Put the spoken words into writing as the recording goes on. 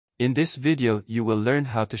In this video you will learn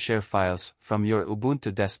how to share files from your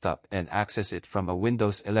Ubuntu desktop and access it from a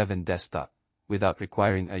Windows 11 desktop, without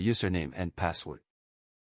requiring a username and password.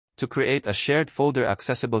 To create a shared folder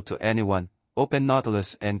accessible to anyone, open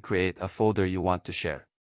Nautilus and create a folder you want to share.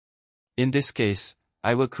 In this case,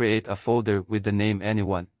 I will create a folder with the name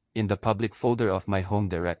Anyone, in the public folder of my home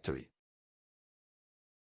directory.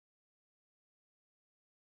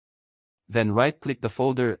 Then right-click the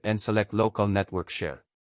folder and select Local Network Share.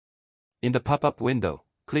 In the pop-up window,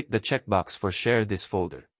 click the checkbox for Share this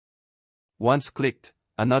folder. Once clicked,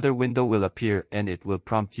 another window will appear and it will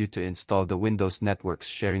prompt you to install the Windows Networks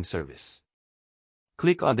sharing service.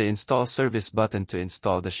 Click on the Install Service button to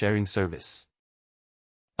install the sharing service.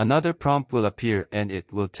 Another prompt will appear and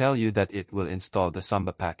it will tell you that it will install the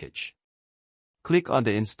Samba package. Click on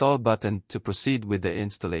the Install button to proceed with the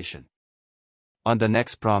installation. On the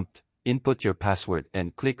next prompt, input your password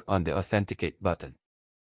and click on the Authenticate button.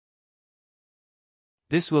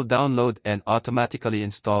 This will download and automatically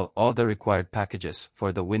install all the required packages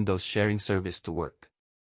for the Windows sharing service to work.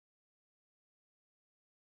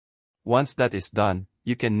 Once that is done,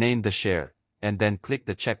 you can name the share, and then click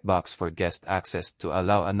the checkbox for guest access to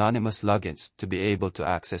allow anonymous logins to be able to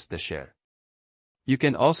access the share. You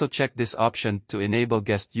can also check this option to enable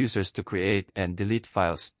guest users to create and delete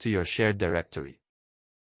files to your shared directory.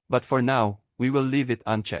 But for now, we will leave it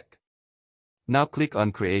unchecked. Now click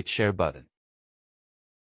on Create Share button.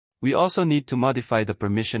 We also need to modify the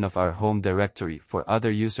permission of our home directory for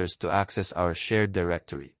other users to access our shared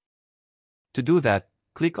directory. To do that,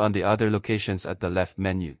 click on the Other Locations at the left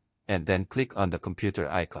menu, and then click on the computer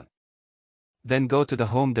icon. Then go to the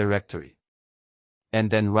home directory.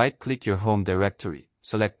 And then right-click your home directory,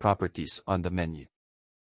 select Properties on the menu.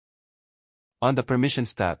 On the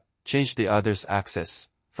Permissions tab, change the Others Access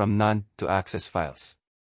from None to Access Files.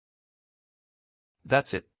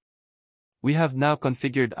 That's it. We have now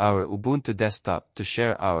configured our Ubuntu desktop to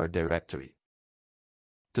share our directory.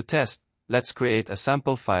 To test, let's create a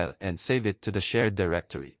sample file and save it to the shared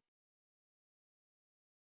directory.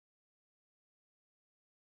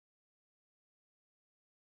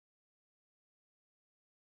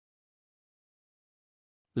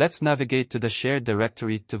 Let's navigate to the shared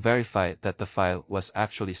directory to verify that the file was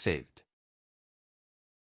actually saved.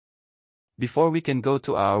 Before we can go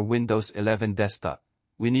to our Windows 11 desktop,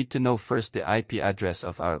 we need to know first the IP address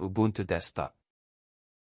of our Ubuntu desktop.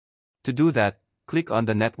 To do that, click on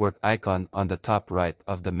the network icon on the top right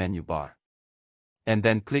of the menu bar. And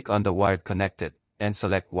then click on the Wired Connected, and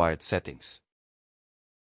select Wired Settings.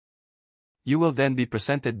 You will then be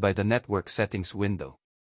presented by the Network Settings window.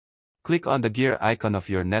 Click on the gear icon of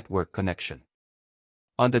your network connection.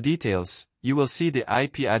 On the details, you will see the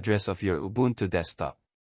IP address of your Ubuntu desktop.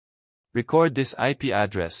 Record this IP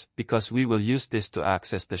address because we will use this to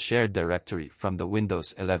access the shared directory from the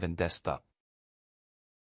Windows 11 desktop.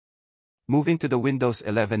 Moving to the Windows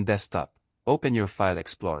 11 desktop, open your File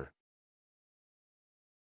Explorer.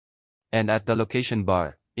 And at the location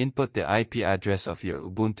bar, input the IP address of your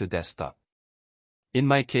Ubuntu desktop. In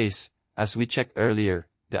my case, as we checked earlier,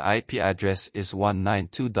 the IP address is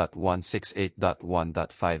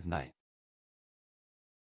 192.168.1.59.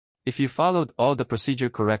 If you followed all the procedure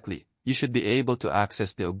correctly, you should be able to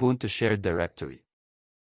access the Ubuntu shared directory.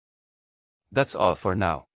 That's all for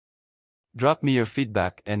now. Drop me your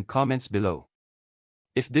feedback and comments below.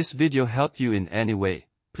 If this video helped you in any way,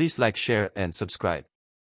 please like, share and subscribe.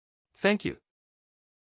 Thank you.